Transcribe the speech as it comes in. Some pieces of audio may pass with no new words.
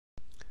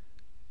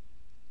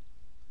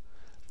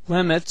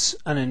Limits,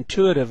 an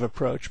intuitive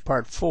approach,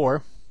 part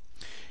 4.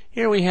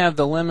 Here we have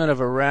the limit of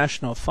a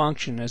rational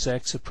function as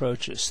x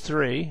approaches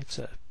 3. It's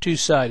a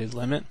two-sided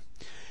limit.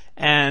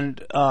 And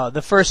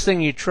the first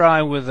thing you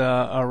try with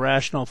a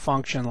rational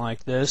function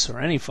like this, or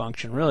any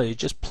function really, you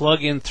just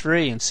plug in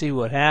 3 and see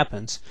what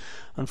happens.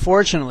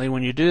 Unfortunately,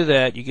 when you do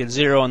that, you get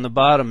 0 on the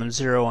bottom and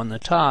 0 on the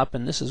top,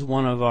 and this is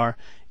one of our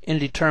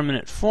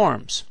indeterminate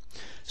forms.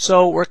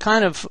 So we're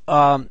kind of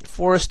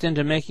forced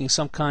into making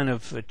some kind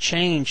of a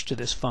change to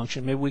this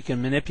function. Maybe we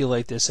can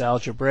manipulate this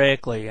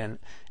algebraically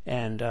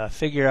and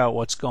figure out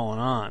what's going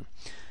on.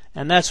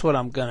 And that's what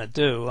I'm going to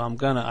do.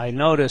 I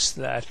noticed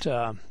that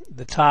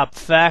the top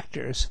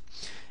factors,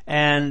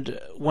 and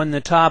when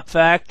the top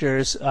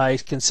factors, I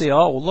can see,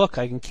 oh, well, look,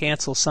 I can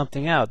cancel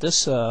something out.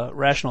 This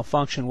rational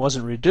function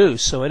wasn't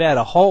reduced, so it had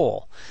a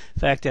hole.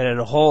 In fact, it had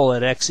a hole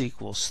at x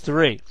equals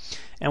 3.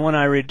 And when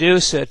I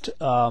reduce it,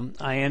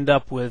 I end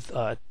up with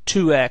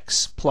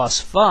 2x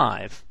plus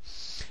 5.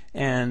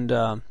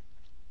 And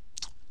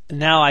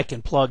now I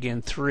can plug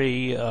in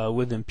 3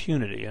 with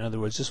impunity. In other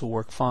words, this will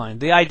work fine.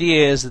 The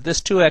idea is that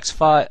this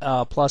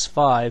 2x plus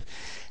 5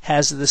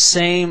 has the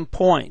same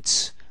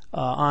points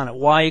on it.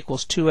 Y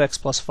equals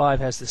 2x plus 5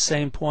 has the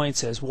same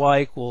points as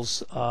y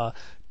equals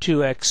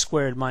 2x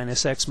squared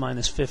minus x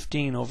minus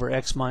 15 over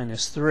x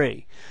minus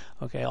 3.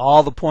 Okay,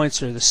 all the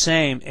points are the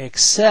same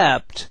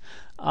except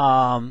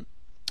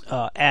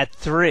at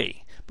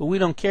 3. But we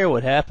don't care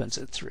what happens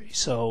at 3.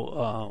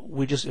 So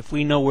if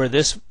we know where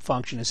this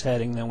function is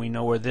heading, then we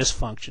know where this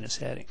function is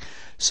heading.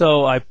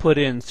 So I put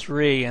in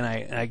 3 and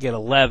I get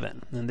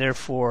 11. And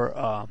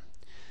therefore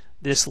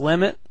this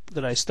limit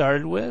that I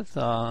started with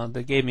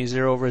that gave me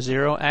 0 over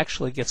 0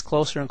 actually gets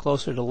closer and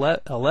closer to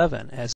 11 as